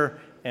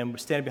literature, and we're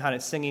standing behind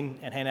it singing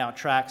and handing out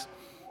tracts.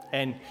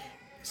 And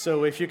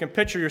so if you can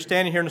picture, you're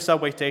standing here in the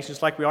subway station,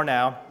 just like we are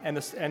now, and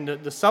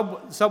the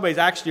subway is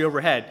actually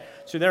overhead.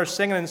 So they're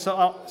singing, and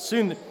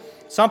soon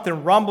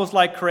something rumbles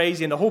like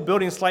crazy, and the whole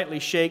building slightly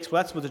shakes.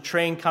 Well, that's with the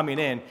train coming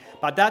in.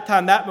 By that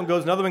time, that one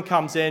goes, another one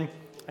comes in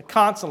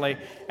constantly.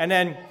 And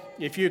then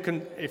if you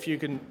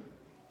can,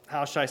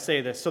 how should I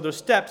say this? So there's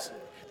steps.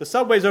 The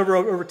subway's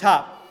over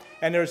top.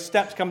 And there's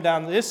steps come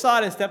down this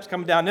side and steps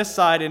come down this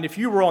side. And if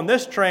you were on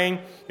this train,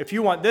 if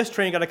you want this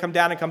train, you got to come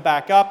down and come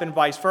back up, and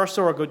vice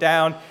versa, or go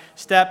down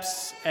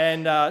steps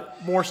and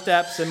more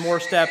steps and more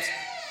steps.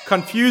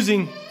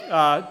 Confusing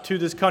to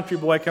this country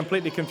boy,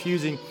 completely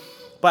confusing.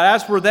 But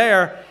as we're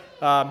there,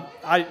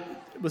 I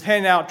was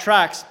handing out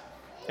tracts,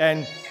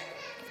 and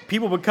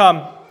people would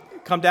come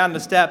down the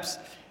steps,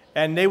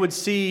 and they would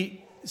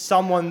see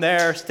someone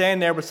there, standing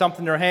there with something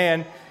in their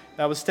hand.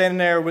 I was standing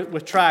there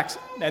with tracts,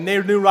 and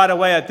they knew right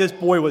away that this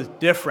boy was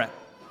different,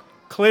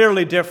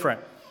 clearly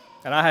different.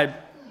 And I had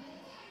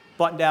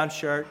button-down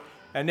shirt,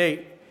 and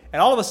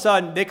all of a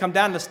sudden they come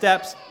down the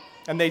steps,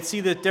 and they'd see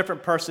this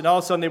different person. All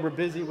of a sudden they were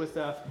busy with,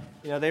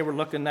 they were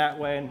looking that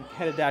way and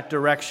headed that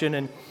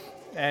direction,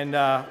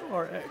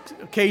 or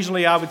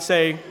occasionally I would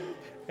say,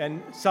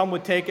 and some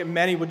would take it,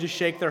 many would just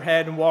shake their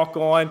head and walk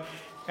on,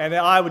 and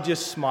I would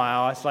just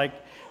smile. It's like,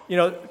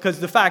 because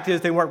the fact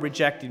is they weren't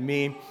rejecting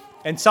me.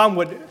 And some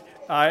would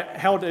I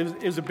held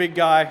it was a big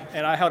guy,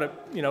 and I held it,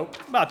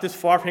 about this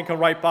far from him, come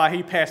right by.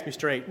 He passed me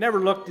straight. Never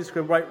looked, just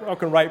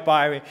walking right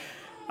by me.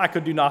 I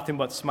could do nothing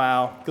but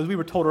smile, because we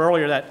were told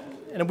earlier that,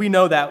 and we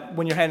know that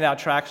when you're handing out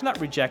tracts, they're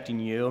not rejecting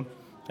you,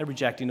 they're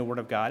rejecting the Word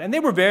of God. And they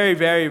were very,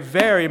 very,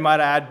 very, might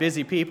I add,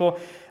 busy people.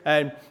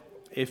 And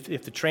if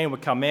the train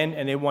would come in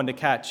and they wanted to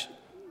catch,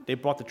 they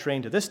brought the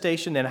train to this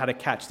station, then had to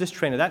catch this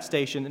train to that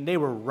station, and they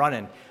were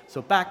running.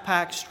 So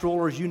backpacks,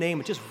 strollers, you name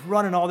it, just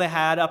running all they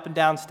had up and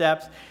down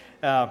steps.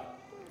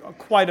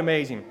 Quite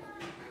amazing.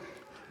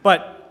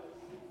 But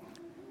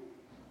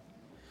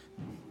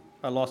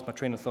I lost my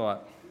train of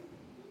thought.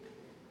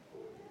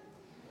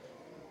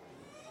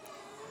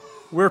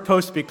 We're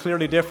supposed to be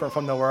clearly different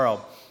from the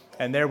world,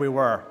 and there we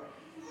were.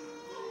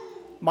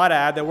 Might I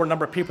add, there were a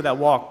number of people that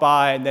walked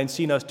by and then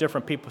seeing those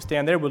different people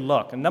stand there would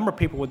look. A number of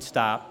people would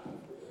stop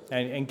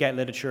and get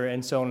literature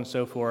and so on and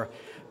so forth.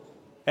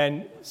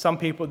 And some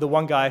people, the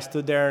one guy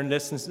stood there and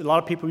listened. A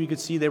lot of people you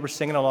could see they were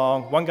singing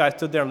along. One guy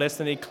stood there and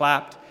listened, he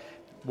clapped.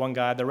 One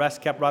guy, the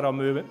rest kept right on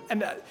moving.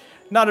 And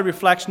not a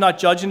reflection, not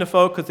judging the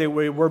folk because they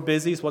were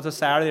busy. It was a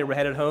Saturday, they were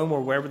headed home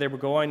or wherever they were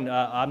going.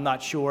 I'm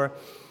not sure.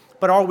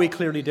 But are we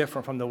clearly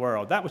different from the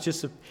world? That was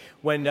just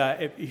when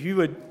if you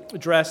would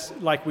dress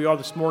like we are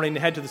this morning and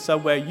head to the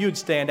subway, you'd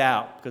stand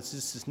out because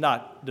this is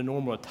not the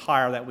normal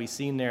attire that we've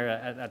seen there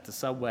at the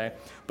subway.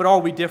 But are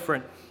we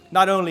different?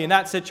 Not only in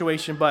that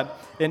situation, but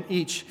in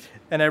each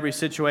and every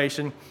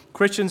situation.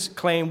 Christians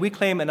we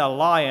claim an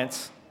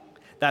alliance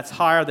that's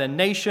higher than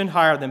nation,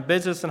 higher than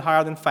business, and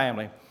higher than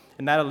family.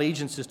 And that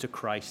allegiance is to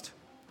Christ.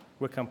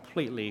 We're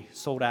completely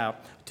sold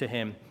out to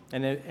Him.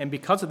 And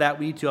because of that,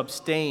 we need to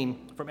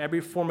abstain from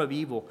every form of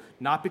evil,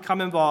 not become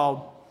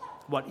involved,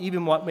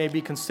 what may be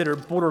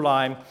considered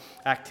borderline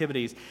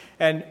activities.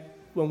 And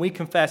when we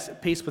confess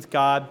peace with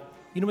God,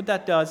 you know what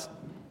that does?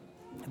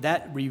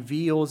 That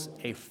reveals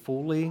a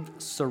fully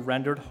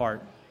surrendered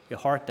heart, a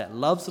heart that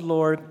loves the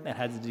Lord and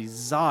has a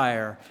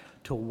desire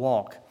to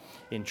walk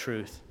in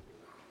truth.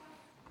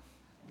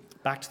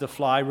 Back to the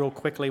fly real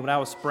quickly. When I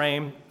was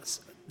spraying,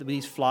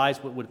 these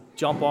flies would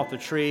jump off the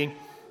tree,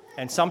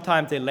 and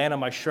sometimes they land on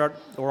my shirt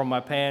or on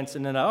my pants,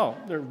 and then,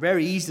 they're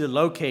very easy to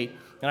locate,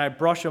 and I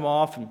brush them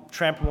off and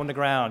trample them on the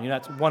ground.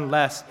 That's one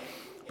less.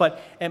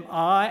 But am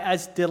I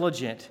as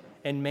diligent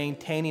in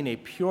maintaining a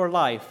pure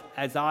life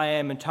as I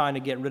am in trying to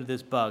get rid of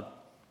this bug?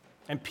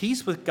 And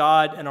peace with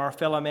God and our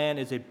fellow man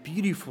is a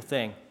beautiful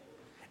thing.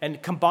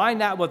 And combine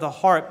that with a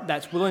heart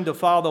that's willing to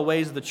follow the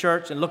ways of the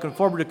church and looking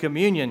forward to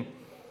communion,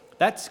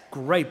 that's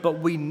great. But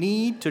we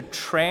need to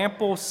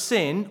trample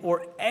sin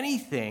or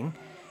anything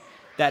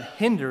that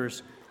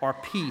hinders our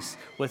peace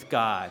with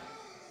God.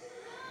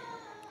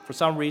 For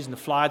some reason, the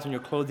flies on your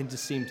clothing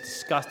just seems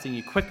disgusting.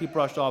 You quickly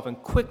brushed off and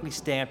quickly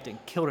stamped it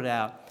and killed it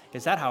out.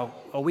 Is that how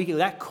are we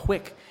that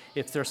quick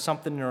if there's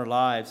something in our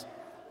lives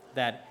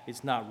that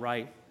is not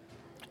right?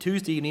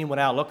 Tuesday evening,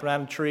 went out, looked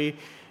around the tree.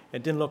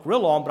 It didn't look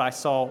real long, but I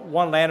saw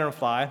one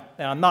lanternfly.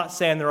 And I'm not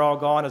saying they're all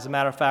gone. As a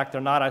matter of fact,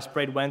 they're not. I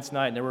sprayed Wednesday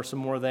night, and there were some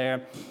more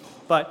there.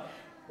 But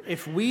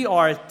if we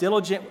are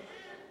diligent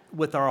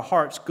with our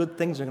hearts, good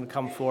things are going to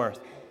come forth.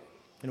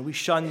 We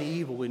shun the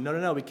evil.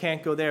 No, we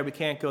can't go there, we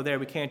can't go there,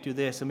 we can't do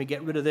this, and we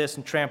get rid of this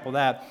and trample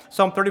that.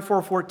 Psalm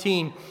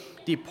 34:14,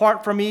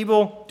 depart from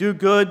evil, do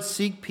good,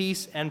 seek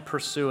peace, and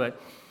pursue it.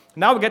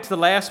 Now we get to the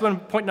last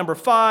one, point number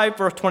 5,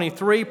 verse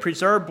 23,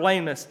 preserve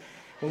blameless.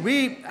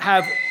 We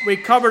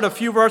covered a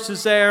few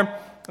verses there,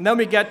 and then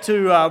we get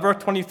to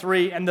verse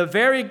 23, and the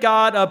very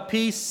God of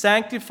peace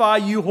sanctify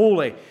you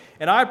wholly.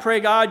 And I pray,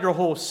 God, your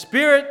whole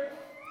spirit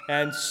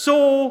and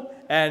soul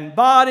and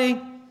body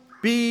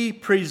be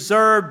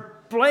preserved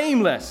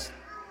blameless.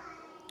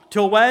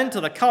 Till when?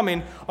 Till the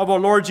coming of our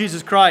Lord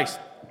Jesus Christ.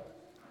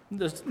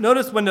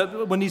 Notice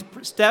when these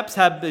steps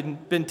have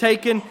been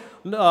taken,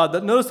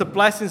 notice the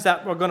blessings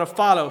that we're going to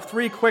follow.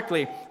 3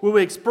 quickly. We will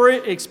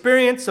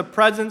experience the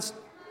presence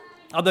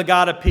of the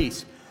God of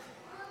peace.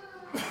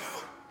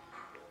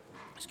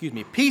 Excuse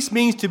me. Peace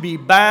means to be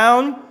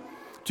bound,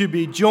 to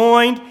be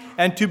joined,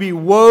 and to be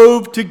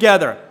wove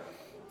together.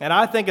 And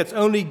I think it's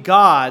only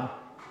God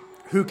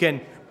who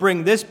can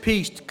bring this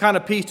kind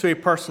of peace to a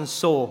person's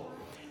soul.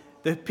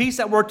 The peace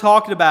that we're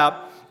talking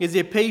about is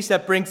a peace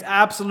that brings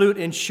absolute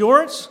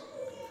assurance,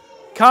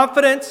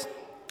 confidence,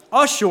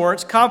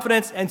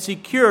 and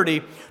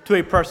security to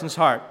a person's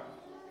heart.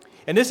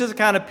 And this is the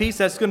kind of peace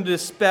that's going to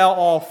dispel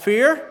all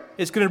fear.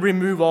 It's going to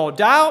remove all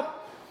doubt.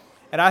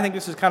 And I think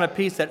this is the kind of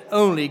peace that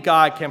only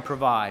God can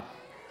provide.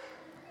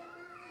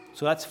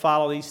 So let's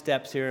follow these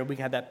steps here, and we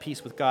can have that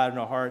peace with God in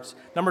our hearts.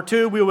 Number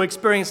 2, we will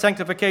experience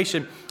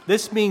sanctification.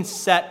 This means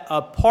set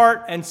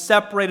apart and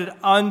separated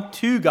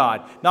unto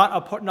God.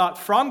 Not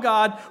from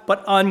God,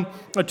 but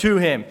unto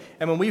Him.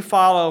 And when we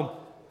follow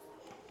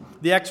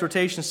the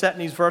exhortation set in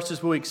these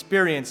verses, we'll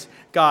experience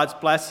God's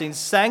blessings.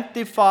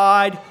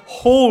 Sanctified,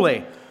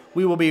 holy.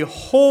 We will be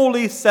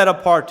wholly set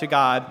apart to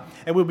God,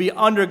 and we'll be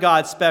under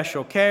God's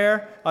special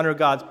care, under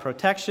God's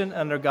protection,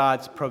 under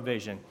God's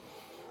provision.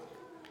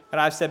 And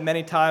I've said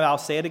many times, I'll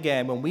say it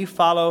again, when we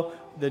follow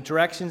the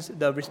directions,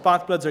 the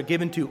responsibilities are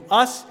given to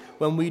us.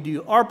 When we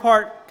do our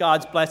part,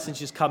 God's blessings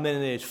just come in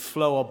and they just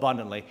flow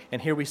abundantly.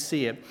 And here we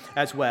see it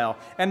as well.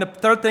 And the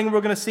third thing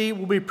we're going to see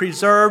will be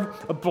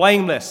preserved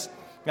blameless.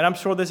 And I'm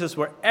sure this is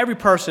where every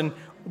person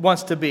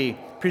wants to be.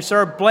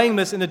 Preserved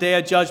blameless in the day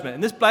of judgment.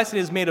 And this blessing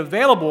is made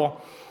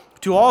available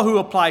to all who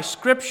apply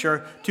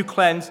Scripture to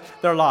cleanse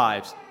their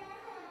lives.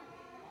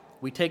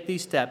 We take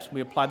these steps, we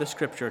apply the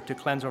Scripture to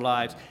cleanse our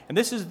lives. And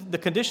this is the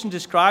condition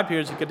described here,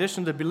 is the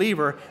condition of the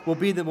believer will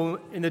be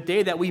in the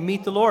day that we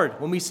meet the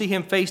Lord, when we see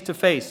Him face to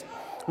face.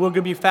 We're going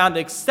to be found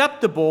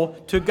acceptable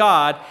to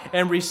God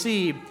and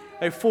receive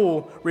a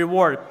full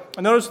reward.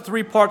 And notice the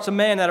three parts of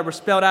man that were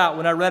spelled out.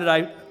 When I read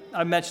it,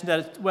 I mentioned that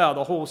as well.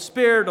 The whole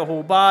spirit, the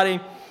whole body,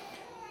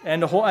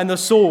 and the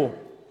soul.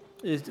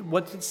 Is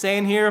what's it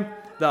saying here?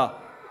 The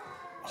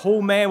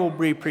whole man will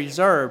be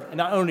preserved, and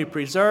not only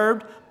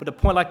preserved, but the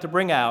point I'd like to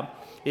bring out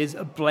is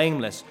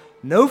blameless.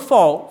 No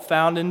fault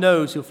found in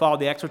those who follow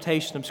the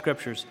exhortation of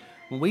Scriptures.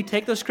 When we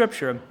take the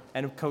Scripture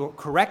and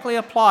correctly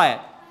apply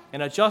it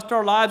and adjust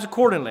our lives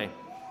accordingly,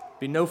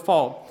 be no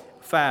fault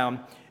found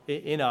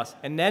in us.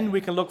 And then we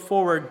can look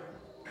forward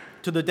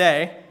to the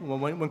day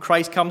when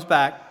Christ comes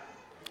back,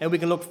 and we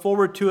can look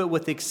forward to it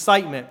with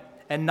excitement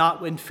and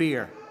not in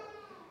fear.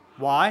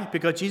 Why?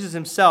 Because Jesus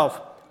Himself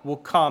will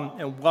come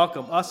and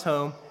welcome us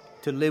home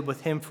to live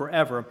with Him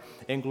forever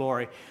in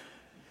glory.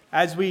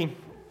 As we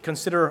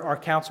consider our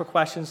counsel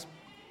questions,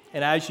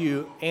 and as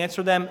you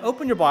answer them,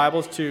 open your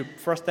Bibles to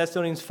 1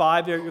 Thessalonians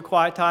 5 at your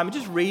quiet time, and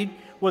just read,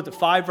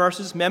 5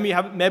 verses. Maybe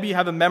you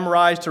have them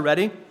memorized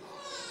already.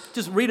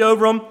 Just read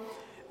over them,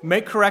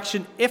 make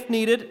correction if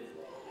needed,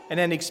 and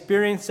then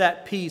experience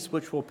that peace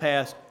which will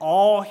pass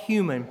all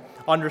human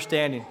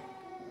understanding.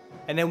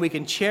 And then we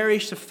can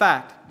cherish the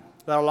fact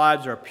that our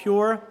lives are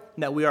pure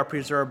and that we are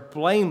preserved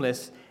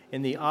blameless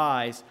in the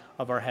eyes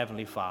of our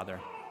Heavenly Father.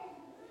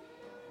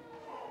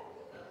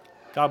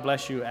 God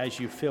bless you as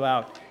you fill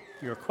out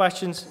your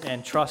questions,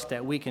 and trust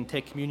that we can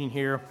take communion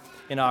here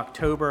in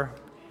October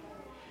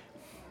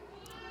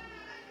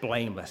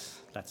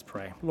blameless. Let's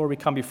pray. Lord, we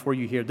come before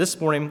you here this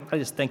morning. I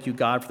just thank you,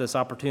 God, for this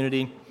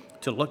opportunity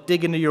to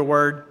dig into your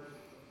word.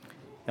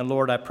 And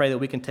Lord, I pray that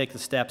we can take the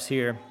steps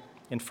here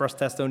in 1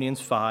 Thessalonians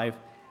 5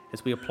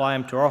 as we apply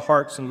them to our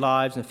hearts and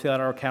lives and fill out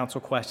our counsel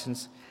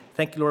questions.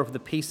 Thank you, Lord, for the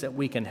peace that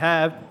we can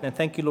have. And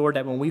thank you, Lord,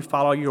 that when we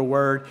follow your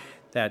word,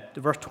 that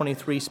verse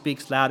 23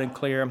 speaks loud and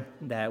clear,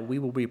 that we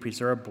will be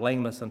preserved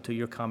blameless until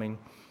your coming.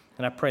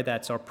 And I pray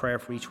that's our prayer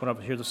for each one of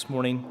us here this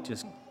morning.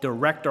 Just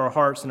direct our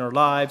hearts and our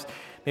lives.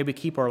 May we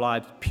keep our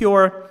lives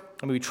pure,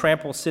 and may we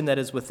trample sin that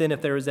is within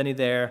if there is any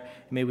there.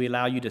 And may we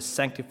allow you to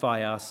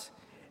sanctify us,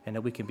 and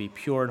that we can be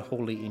pure and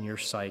holy in your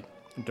sight.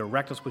 And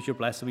direct us with your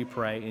blessing, we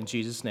pray. In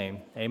Jesus'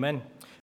 name, amen.